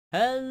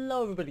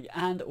Hello everybody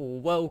and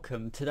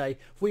welcome. Today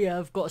we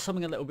have got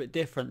something a little bit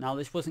different. Now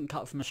this wasn't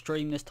cut from a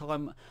stream this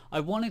time. I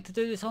wanted to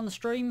do this on the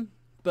stream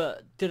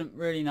but didn't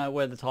really know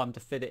where the time to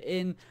fit it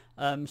in,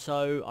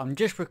 so I'm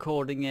just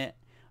recording it.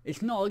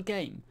 It's not a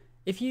game.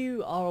 If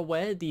you are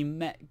aware, the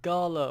Met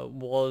Gala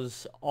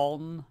was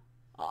on.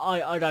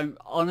 I don't,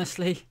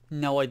 honestly,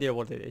 no idea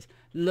what it is.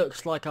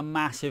 Looks like a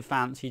massive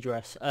fancy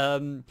dress.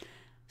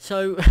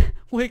 So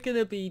we're going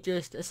to be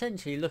just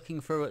essentially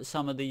looking through at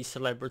some of these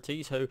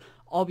celebrities who,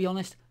 I'll be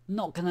honest,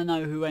 not going to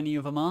know who any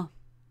of them are.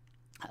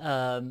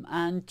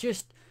 And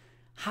just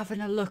having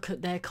a look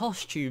at their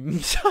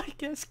costumes, I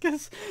guess,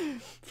 because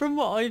from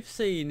what I've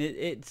seen,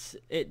 it's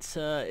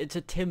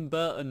a Tim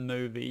Burton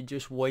movie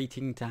just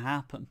waiting to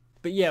happen.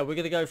 But yeah, we're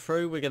going to go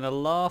through, we're going to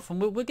laugh,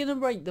 and we're going to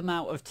rate them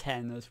out of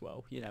 10 as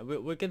well. You know,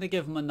 we're going to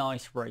give them a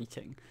nice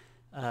rating.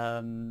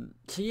 So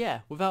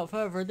yeah, without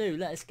further ado,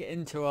 let's get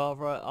into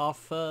our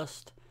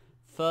first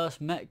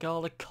Met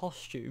Gala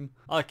costume.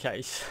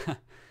 Okay,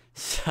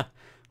 so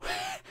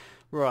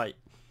right.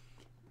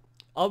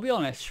 I'll be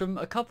honest, from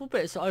a couple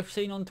bits that I've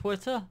seen on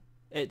Twitter,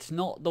 it's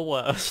not the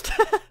worst.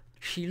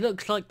 She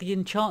looks like the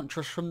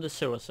Enchantress from the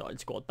Suicide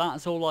Squad.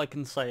 That's all I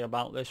can say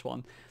about this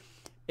one.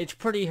 It's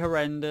pretty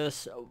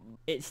horrendous.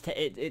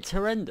 It's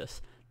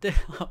horrendous.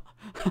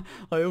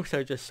 I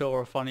also just saw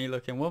a funny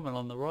looking woman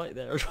on the right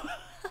there as well.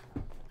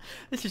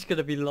 This is going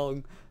to be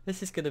long.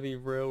 This is going to be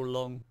real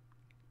long.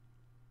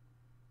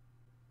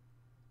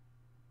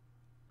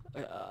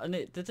 And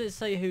did it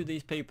say who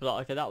these people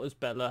are? Okay, that was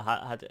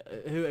Bella.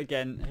 Who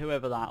again?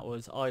 Whoever that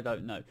was, I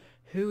don't know.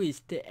 Who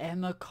is the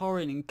Emma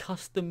Corrin in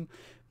custom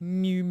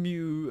Mew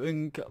Mew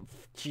and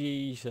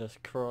Jesus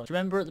Christ?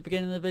 Remember at the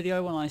beginning of the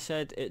video when I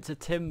said it's a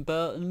Tim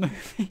Burton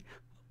movie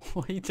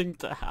waiting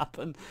to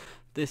happen?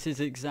 This is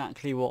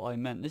exactly what I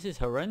meant. This is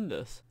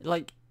horrendous.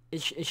 Like,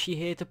 is she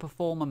here to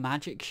perform a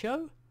magic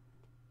show?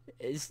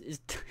 Is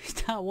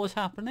that what's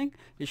happening?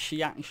 Is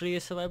she actually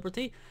a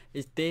celebrity?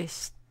 Is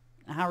this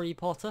Harry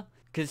Potter?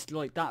 Because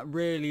like that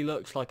really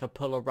looks like a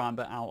pull a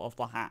rabbit out of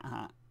the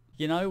hat.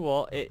 You know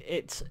what?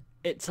 It's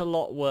a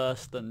lot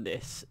worse than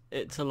this.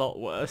 It's a lot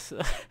worse.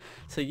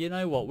 So you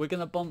know what? We're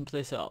gonna bump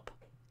this up.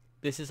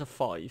 This is a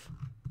 5.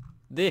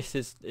 This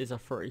is a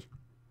 3.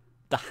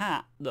 The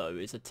hat though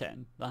is a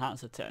 10. The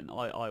hat's a 10.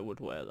 I would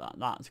wear that.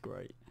 That's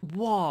great.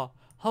 Wow.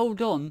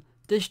 Hold on.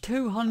 There's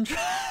 200.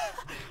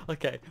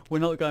 Okay, we're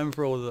not going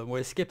through all of them.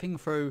 We're skipping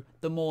through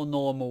the more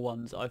normal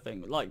ones, I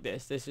think. Like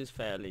this. This is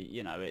fairly,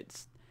 you know,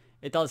 it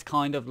does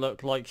kind of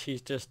look like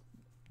she's just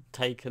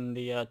taken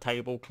the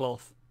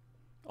tablecloth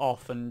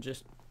off and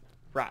just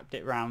wrapped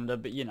it round her.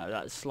 But, you know,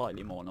 that's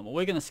slightly more normal.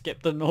 We're going to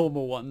skip the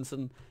normal ones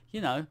and,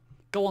 you know,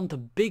 go on to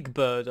Big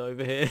Bird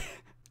over here.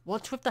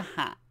 What's with the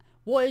hat?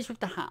 What is with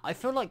the hat? I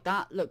feel like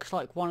that looks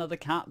like one of the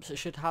caps that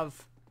should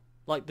have,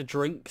 like, the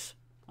drinks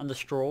and the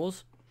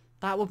straws.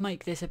 That would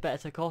make this a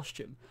better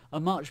costume. A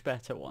much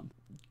better one.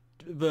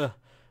 The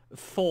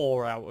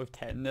 4 out of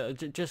 10.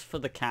 Just for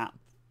the cap.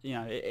 You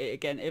know,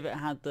 again, if it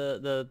had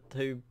the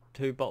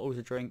two bottles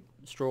of drink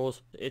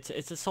straws, it's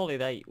a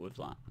solid 8 with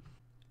that.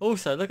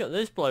 Also, look at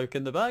this bloke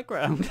in the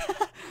background.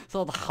 It's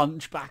like the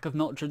hunchback of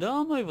Notre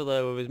Dame over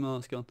there with his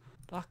mask on.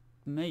 Fuck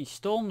me.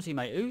 Stormzy,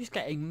 mate. Who's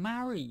getting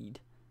married?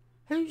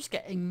 Who's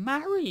getting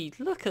married?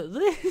 Look at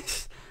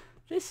this.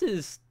 This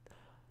is...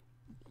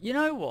 You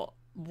know what?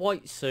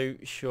 White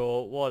suit,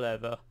 sure,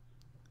 whatever.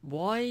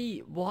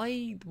 Why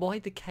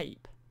the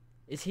cape?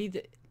 Is he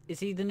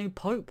the new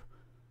Pope?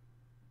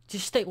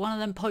 Just stick one of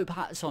them Pope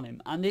hats on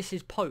him, and this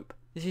is Pope.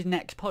 This is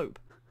next Pope.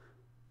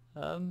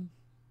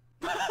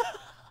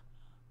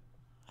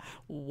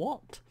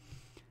 What?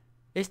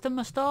 Is the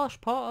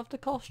moustache part of the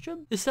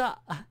costume? Is that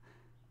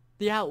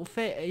the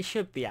outfit? It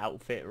should be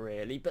outfit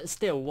really, but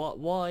still,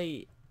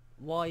 why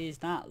is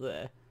that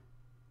there?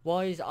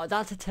 Why is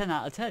that's a 10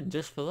 out of 10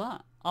 just for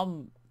that?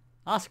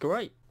 That's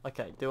great.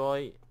 Okay,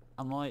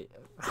 am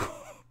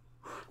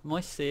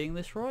I seeing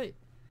this right?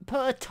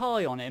 Put a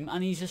tie on him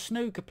and he's a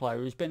snooker player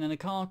who's been in a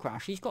car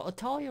crash. He's got a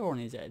tire on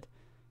his head.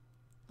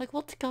 Like,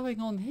 what's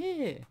going on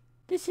here?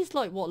 This is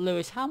like what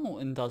Lewis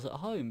Hamilton does at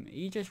home.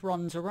 He just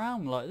runs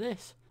around like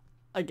this.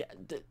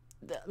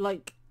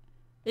 Like,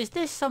 is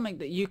this something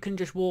that you can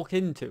just walk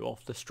into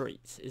off the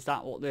streets? Is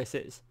that what this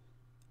is?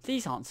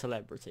 These aren't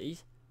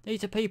celebrities.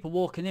 These are people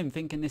walking in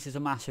thinking this is a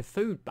massive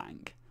food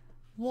bank.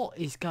 What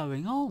is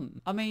going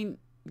on? I mean,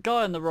 the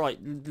guy on the right,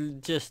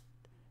 just...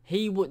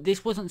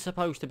 This wasn't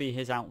supposed to be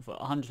his outfit.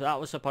 100. That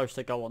was supposed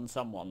to go on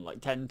someone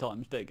like 10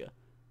 times bigger.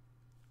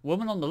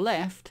 Woman on the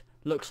left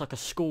looks like a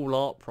school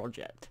art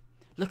project.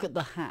 Look at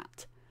the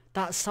hat.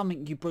 That's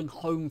something you bring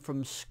home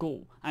from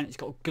school, and it's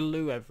got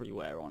glue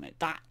everywhere on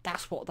it.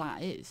 That's what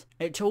that is.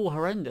 It's all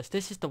horrendous.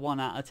 This is the 1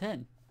 out of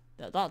 10.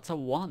 That's a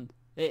 1.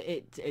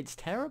 It's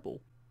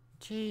terrible.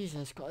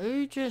 Jesus God,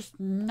 who just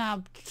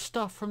nabbed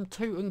stuff from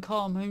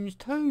Tutankhamun's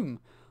tomb?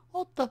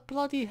 What the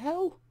bloody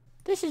hell?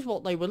 This is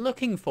what they were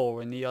looking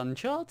for in the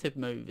Uncharted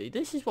movie.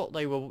 This is what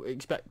they were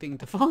expecting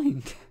to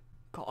find.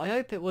 God, I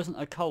hope it wasn't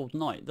a cold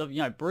night.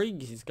 The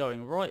breeze is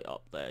going right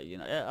up there. You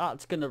know,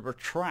 that's going to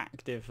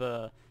retract if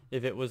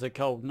if it was a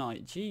cold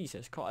night.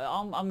 Jesus Christ.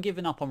 I'm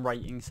giving up on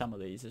rating some of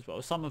these as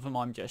well. Some of them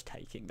I'm just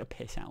taking the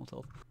piss out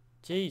of.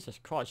 Jesus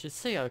Christ, you'd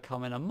see her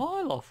coming a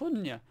mile off,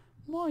 wouldn't you?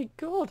 My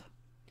God.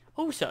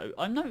 Also,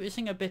 I'm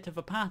noticing a bit of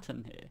a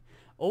pattern here.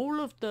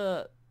 All of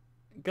the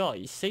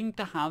guys seem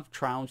to have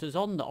trousers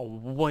on that are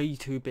way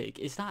too big.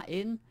 Is that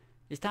in?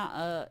 Is that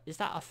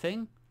a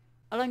thing?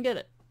 I don't get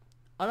it.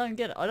 I don't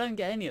get it. I don't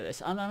get any of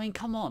this. And I mean,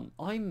 come on.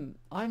 I'm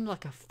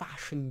like a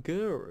fashion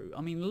guru.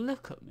 I mean,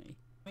 look at me.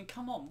 I mean,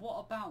 come on.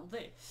 What about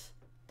this?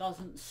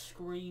 Doesn't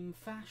scream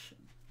fashion.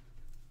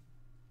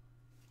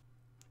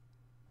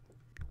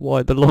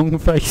 Why the long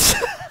face?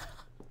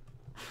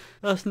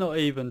 That's not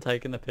even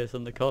taking the piss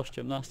on the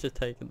costume. That's just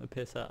taking the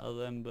piss out of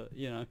them. But,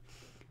 you know,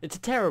 it's a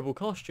terrible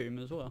costume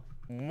as well.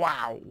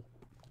 Wow.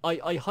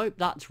 I hope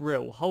that's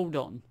real. Hold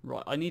on.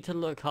 Right, I need to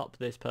look up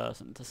this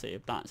person to see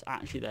if that's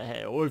actually their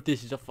hair or if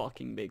this is a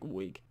fucking big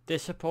wig.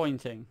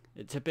 Disappointing.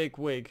 It's a big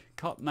wig.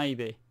 Cut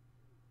maybe.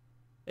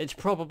 It's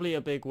probably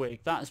a big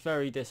wig. That's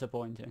very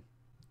disappointing.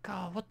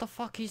 God, what the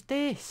fuck is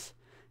this?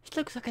 It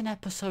looks like an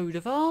episode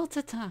of Art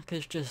Attack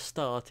has just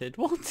started.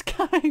 What's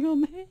going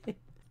on here?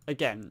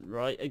 Again,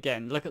 right,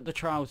 again, look at the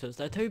trousers.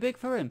 They're too big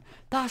for him.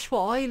 That's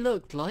what I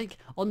looked like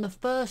on the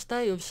first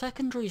day of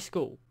secondary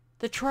school.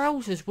 The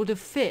trousers would have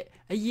fit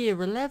a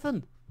year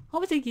 11. I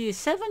was a year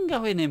 7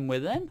 going in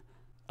with them.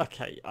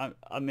 Okay,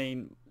 I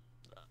mean,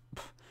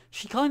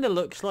 she kind of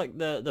looks like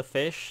the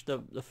fish,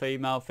 the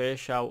female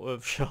fish out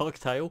of Shark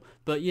Tale.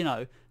 But, you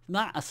know,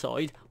 that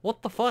aside,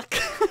 what the fuck?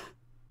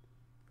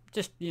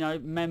 Just, you know,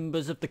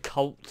 members of the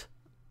cult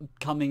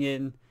coming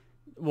in,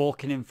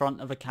 walking in front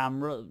of a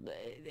camera.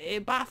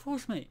 It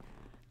baffles me.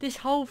 This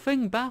whole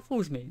thing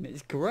baffles me, and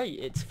it's great.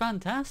 It's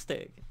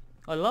fantastic.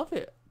 I love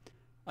it.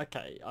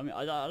 Okay, I mean,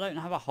 I don't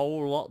have a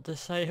whole lot to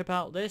say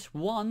about this.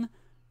 One,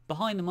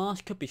 behind the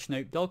mask could be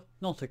Snoop Dogg.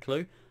 Not a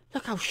clue.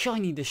 Look how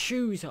shiny the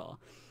shoes are.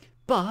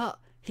 But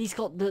he's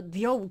got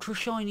the ultra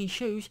shiny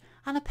shoes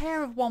and a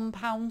pair of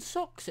 £1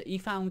 socks that he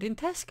found in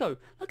Tesco.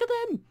 Look at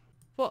them.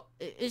 What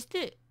is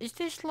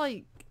this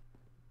like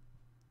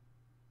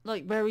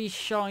very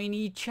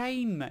shiny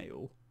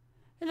chainmail?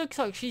 It looks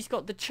like she's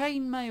got the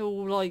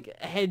chainmail like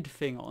head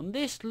thing on.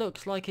 This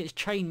looks like it's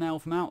chainmail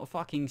from outer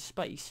fucking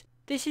space.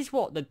 This is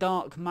what the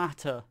dark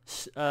matter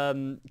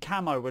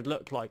camo would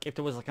look like if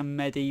there was like a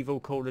medieval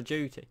Call of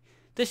Duty.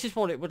 This is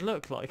what it would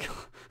look like.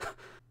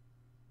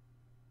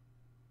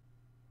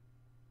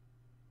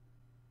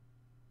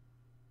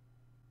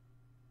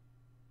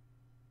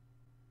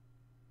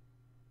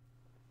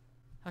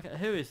 Okay,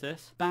 who is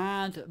this?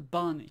 Bad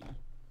Bunny.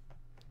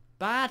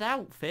 Bad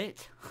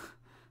outfit?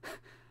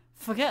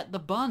 Forget the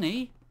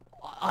bunny.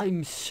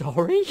 I'm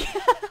sorry?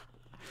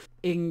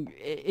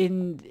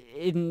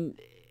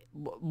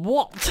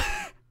 What?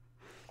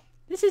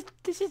 This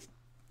is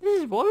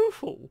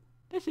woeful.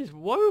 This is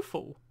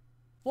woeful.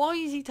 Why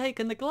is he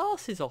taking the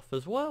glasses off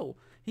as well?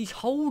 He's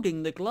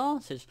holding the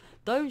glasses.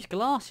 Those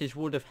glasses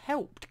would have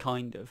helped,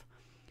 kind of.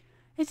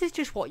 Is this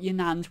just what your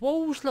nan's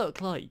walls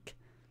look like?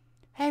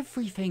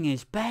 Everything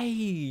is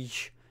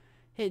beige.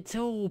 It's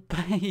all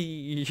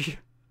beige.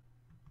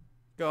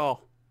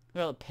 Oh,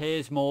 look at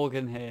Piers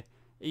Morgan here.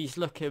 He's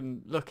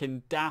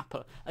looking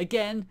dapper.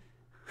 Again,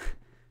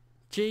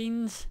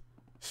 jeans,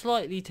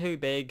 slightly too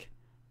big.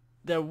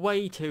 They're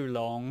way too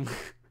long.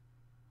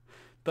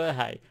 But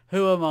hey,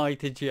 who am I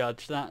to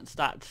judge?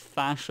 That's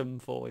fashion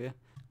for you.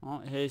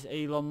 Right, here's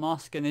Elon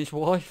Musk and his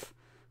wife.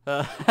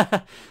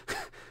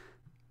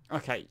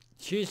 Okay,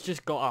 she's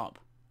just got up.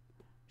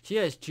 She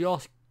has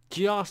just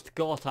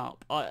got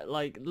up.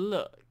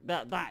 Look,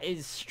 that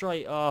is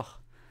straight. I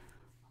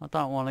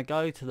don't want to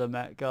go to the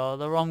Met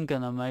Gala. I'm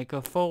gonna make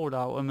a fool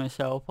out of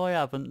myself. I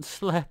haven't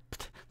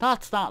slept.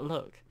 That's that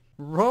look.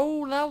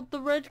 Roll out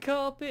the red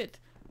carpet.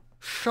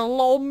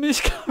 Shalom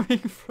is coming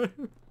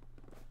through.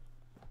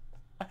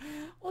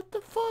 What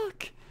the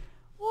fuck?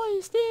 Why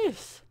is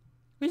this?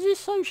 Is this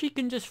so she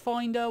can just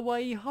find her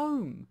way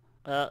home?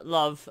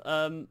 Love,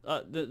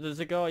 there's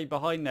a guy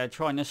behind there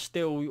trying to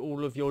steal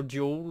all of your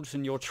jewels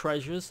and your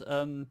treasures.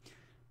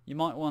 You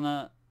might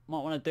wanna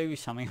do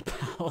something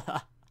about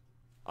that.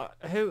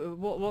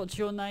 What's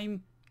your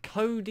name?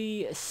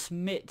 Cody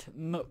Smith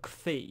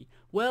McPhee.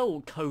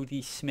 Well,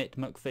 Cody Smith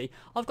McPhee,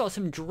 I've got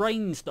some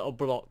drains that are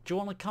blocked. Do you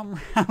want to come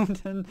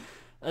round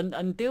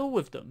and deal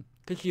with them?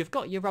 Because you've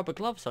got your rubber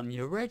gloves on.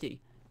 You're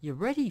ready. You're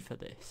ready for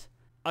this.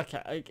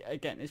 Okay,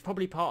 again, it's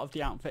probably part of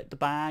the outfit. The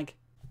bag.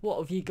 What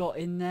have you got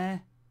in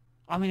there?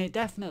 I mean, it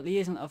definitely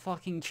isn't a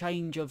fucking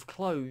change of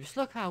clothes.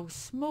 Look how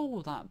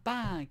small that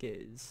bag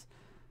is.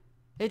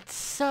 It's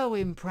so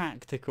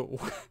impractical.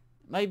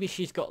 Maybe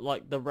she's got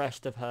like the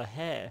rest of her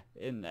hair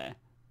in there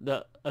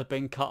that have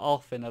been cut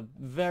off in a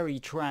very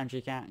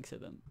tragic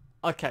accident.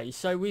 Okay,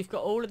 so we've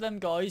got all of them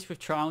guys with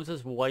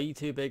trousers way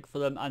too big for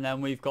them, and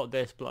then we've got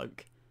this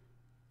bloke.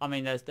 I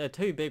mean, they're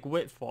too big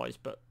width-wise,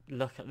 but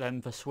look at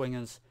them for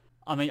swingers.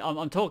 I mean,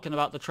 I'm talking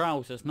about the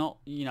trousers, not,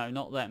 you know,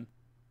 not them.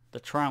 The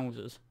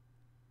trousers.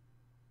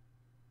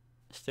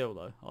 Still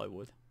though, I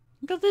would.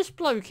 Look at this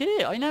bloke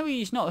here. I know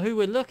he's not who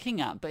we're looking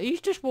at, but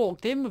he's just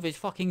walked in with his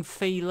fucking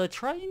Fila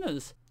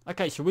trainers.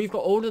 Okay, so we've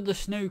got all of the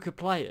snooker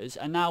players,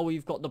 and now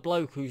we've got the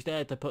bloke who's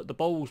there to put the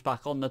balls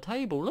back on the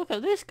table. Look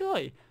at this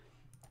guy.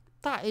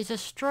 That is a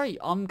straight,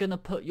 I'm gonna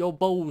put your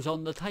balls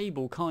on the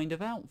table kind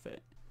of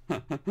outfit.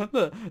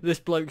 Look,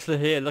 this bloke's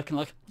here looking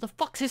like, what the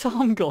fuck's his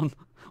arm gone?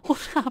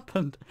 What's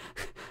happened?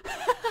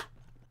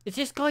 Is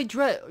this guy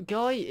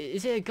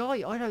is it a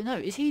guy? I don't know.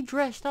 Is he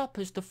dressed up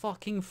as the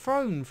fucking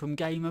throne from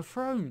Game of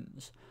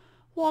Thrones?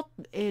 What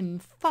in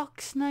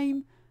fuck's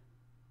name?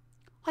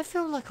 I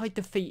feel like I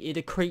defeated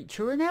a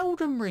creature in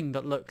Elden Ring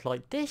that looked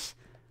like this.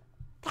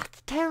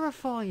 That's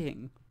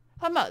terrifying.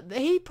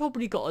 He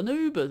probably got an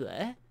Uber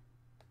there.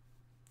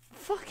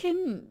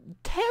 Fucking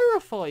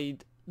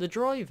terrified, the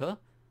driver.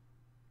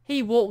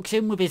 He walks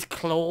in with his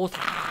claws.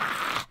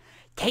 Ah,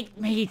 take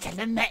me to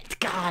the Met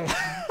Gala.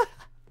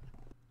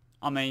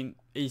 I mean,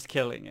 he's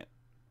killing it.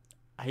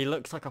 He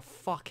looks like a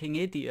fucking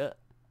idiot,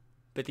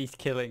 but he's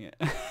killing it.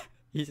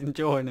 He's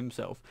enjoying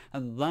himself,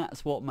 and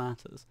that's what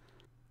matters.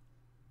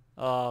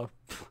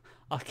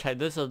 Okay,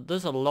 there's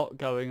a lot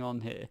going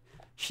on here.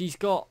 She's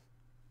got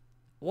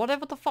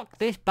whatever the fuck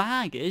this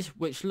bag is,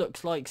 which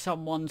looks like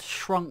someone's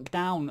shrunk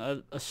down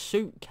a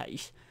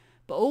suitcase,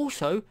 but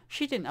also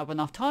she didn't have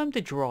enough time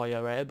to dry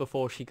her hair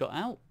before she got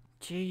out.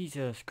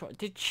 Jesus Christ,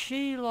 did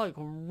she like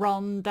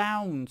run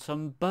down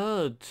some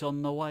birds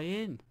on the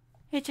way in?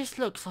 It just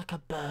looks like a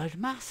bird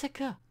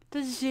massacre.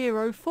 There's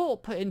zero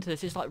thought put into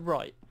this. It's like,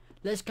 right,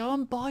 let's go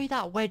and buy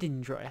that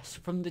wedding dress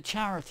from the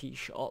charity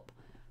shop,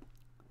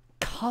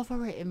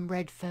 cover it in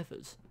red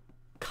feathers,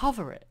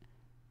 cover it,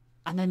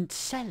 and then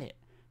sell it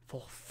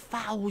for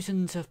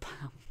thousands of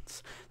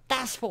pounds.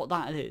 That's what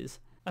that is.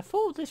 I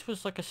thought this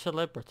was like a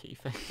celebrity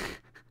thing.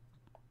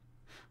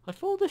 I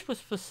thought this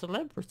was for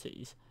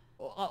celebrities.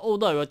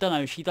 Although, I don't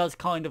know, she does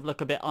kind of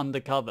look a bit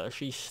undercover.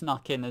 She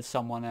snuck in as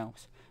someone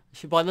else.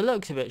 By the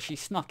looks of it, she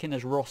snuck in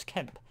as Ross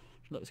Kemp.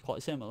 She looks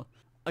quite similar.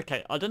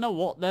 Okay, I don't know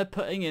what they're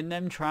putting in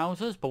them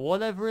trousers, but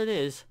whatever it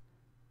is,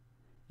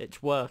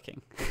 it's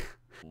working.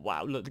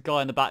 Wow, look, the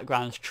guy in the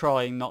background's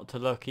trying not to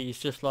look. He's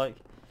just like,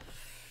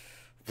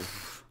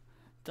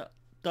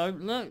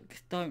 don't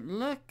look, don't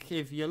look.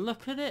 If you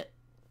look at it,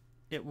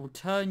 it will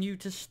turn you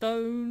to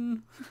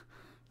stone.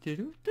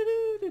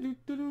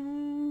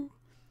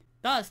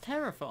 That's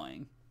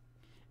terrifying.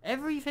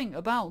 Everything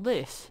about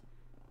this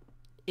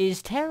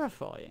is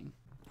terrifying.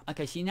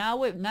 Okay, see, now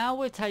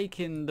we're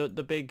taking the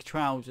big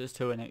trousers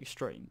to an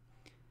extreme.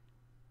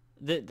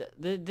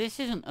 This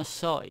isn't a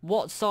size.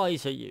 What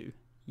size are you?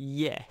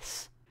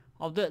 Yes.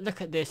 Oh,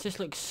 look at this. This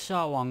looks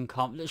so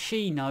uncomfortable.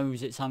 She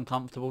knows it's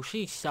uncomfortable.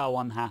 She's so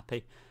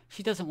unhappy.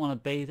 She doesn't want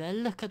to be there.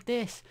 Look at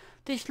this.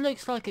 This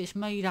looks like it's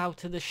made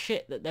out of the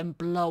shit that then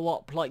blow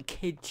up like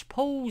kids'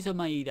 pools are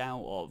made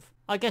out of.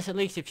 I guess at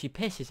least if she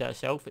pisses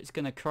herself, it's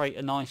going to create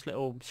a nice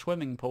little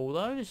swimming pool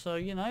though. So,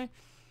 you know,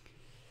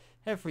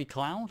 every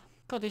cloud.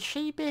 God, is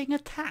she being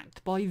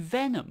attacked by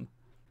venom?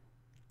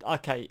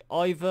 Okay,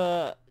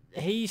 either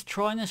he's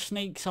trying to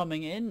sneak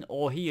something in,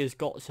 or he has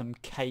got some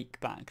cake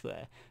back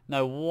there.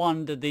 No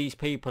wonder these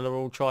people are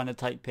all trying to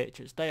take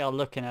pictures. They are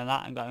looking at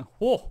that and going,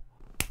 whoa.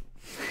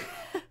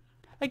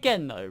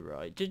 Again though,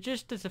 right,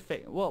 just as a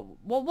thing,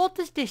 what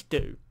does this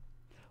do?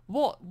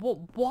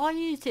 Why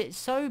is it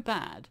so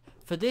bad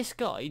for this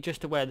guy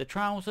just to wear the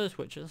trousers,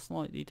 which are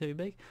slightly too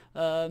big,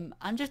 and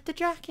just the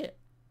jacket?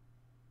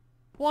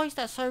 Why is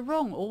that so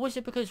wrong? Or was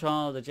it because,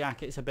 oh, the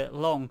jacket's a bit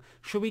long?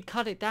 Should we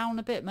cut it down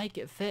a bit, make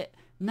it fit?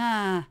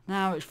 Nah,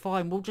 it's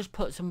fine. We'll just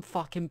put some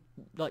fucking,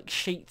 like,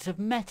 sheets of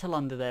metal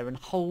under there and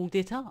hold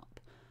it up.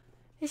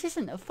 This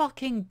isn't a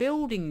fucking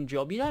building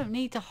job. You don't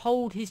need to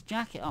hold his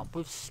jacket up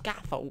with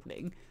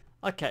scaffolding.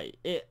 Okay,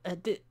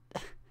 did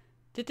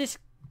this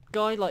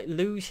guy, like,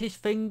 lose his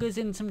fingers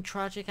in some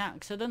tragic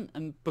accident?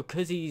 And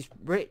because he's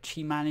rich,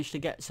 he managed to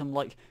get some,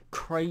 like,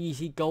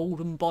 crazy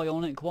golden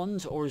bionic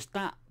ones? Or is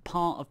that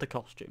part of the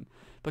costume?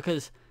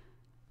 Because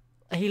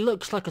he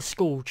looks like a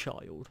school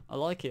child. I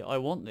like it. I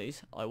want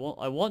these. I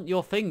want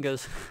your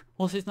fingers.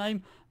 What's his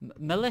name?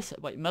 Melissa.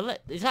 Wait,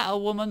 is that a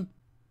woman?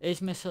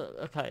 Is Miss...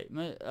 Okay.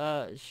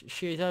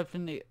 She's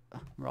openly...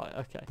 Right,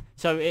 okay.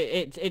 So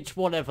it's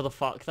whatever the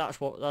fuck. That's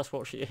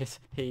what she is.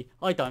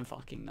 I don't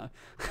fucking know.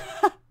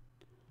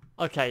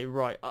 Okay,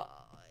 right.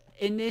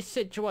 In this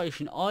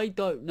situation, I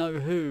don't know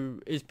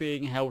who is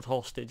being held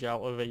hostage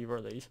out of either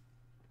of these.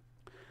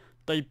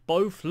 They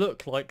both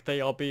look like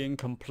they are being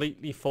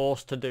completely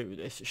forced to do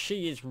this.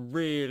 She is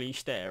really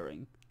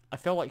staring. I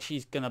feel like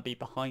she's gonna be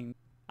behind.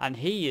 And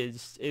he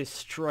is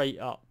straight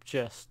up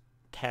just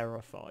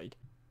terrified.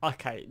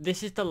 Okay,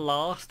 this is the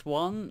last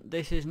one.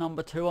 This is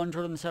number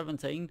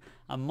 217.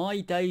 And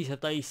my days are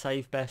they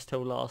save best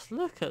till last.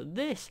 Look at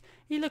this.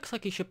 He looks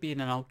like he should be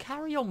in an old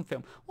Carry On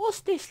film.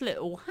 What's this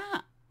little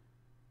hat?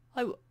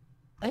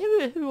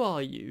 Who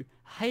are you?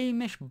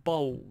 Hamish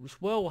Bowles.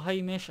 Well,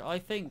 Hamish, I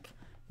think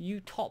you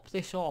top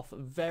this off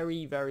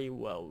very, very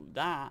well.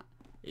 That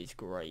is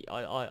great.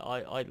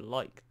 I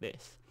like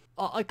this.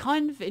 I'm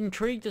kind of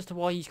intrigued as to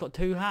why he's got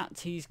two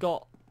hats. He's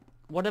got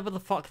whatever the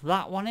fuck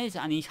that one is,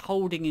 and he's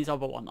holding his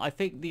other one. I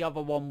think the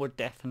other one would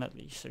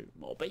definitely suit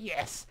more. But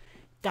yes,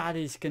 that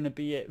is going to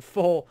be it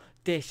for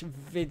this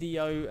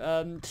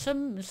video.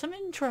 Some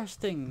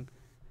interesting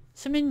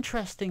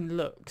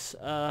looks.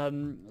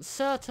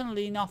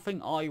 Certainly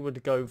nothing I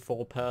would go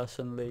for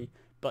personally,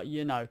 but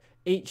you know,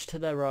 each to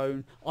their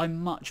own.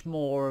 I'm much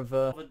more of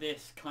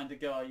this kind of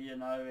guy, you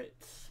know.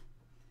 It's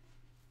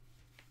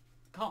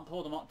can't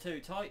pull them up too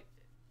tight.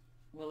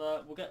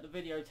 We'll get the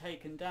video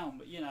taken down,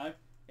 but you know,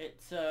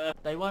 it's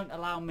they won't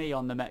allow me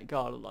on the Met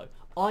Gala though.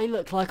 I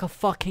look like a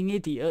fucking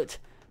idiot,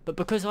 but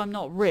because I'm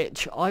not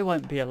rich, I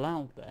won't be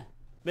allowed there.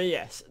 But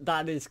yes,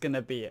 that is going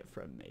to be it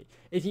from me.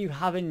 If you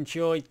have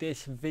enjoyed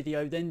this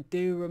video, then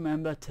do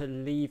remember to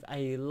leave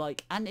a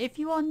like. And if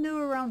you are new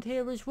around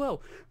here as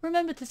well,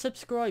 remember to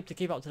subscribe to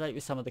keep up to date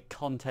with some of the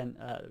content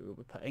we'll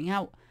be putting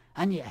out.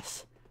 And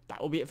yes,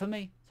 that will be it for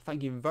me. So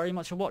thank you very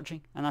much for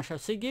watching, and I shall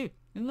see you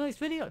in the next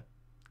video.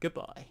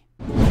 Goodbye.